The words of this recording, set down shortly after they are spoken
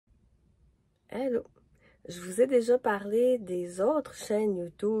Hello! Je vous ai déjà parlé des autres chaînes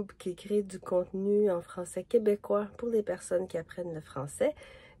YouTube qui créent du contenu en français québécois pour les personnes qui apprennent le français.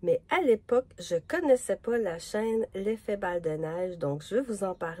 Mais à l'époque, je connaissais pas la chaîne L'effet balle de neige, donc je vais vous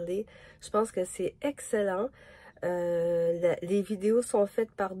en parler. Je pense que c'est excellent. Les vidéos sont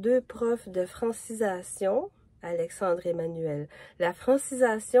faites par deux profs de francisation, Alexandre et Manuel. La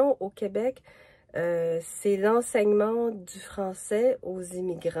francisation au Québec, c'est l'enseignement du français aux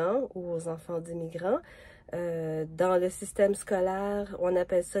immigrants ou aux enfants d'immigrants. Dans le système scolaire, on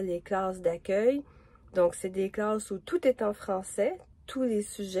appelle ça les classes d'accueil. Donc, c'est des classes où tout est en français, tous les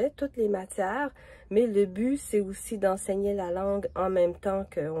sujets, toutes les matières, mais le but, c'est aussi d'enseigner la langue en même temps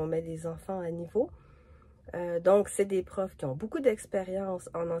qu'on met les enfants à niveau. Donc, c'est des profs qui ont beaucoup d'expérience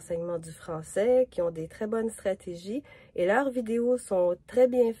en enseignement du français, qui ont des très bonnes stratégies et leurs vidéos sont très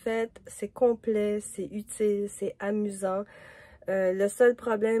bien faites, c'est complet, c'est utile, c'est amusant. Le seul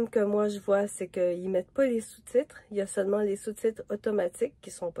problème que moi je vois, c'est qu'ils ne mettent pas les sous-titres. Il y a seulement les sous-titres automatiques qui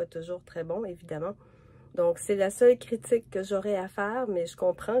ne sont pas toujours très bons, évidemment. Donc, c'est la seule critique que j'aurais à faire, mais je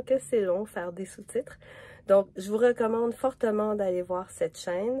comprends que c'est long faire des sous-titres. Donc, je vous recommande fortement d'aller voir cette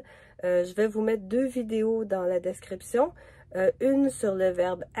chaîne. Je vais vous mettre deux vidéos dans la description. Une sur le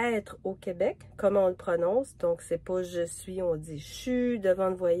verbe être au Québec, comment on le prononce. Donc, c'est pas je suis, on dit chu. Devant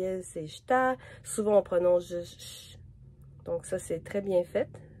une voyelle, c'est j'ta. Souvent, on prononce je. Donc, ça, c'est très bien fait.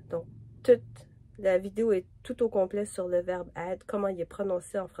 Donc, toute la vidéo est tout au complet sur le verbe être, comment il est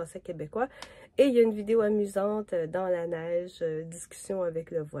prononcé en français québécois. Et il y a une vidéo amusante dans la neige, discussion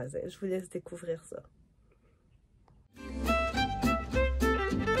avec le voisin. Je vous laisse découvrir ça.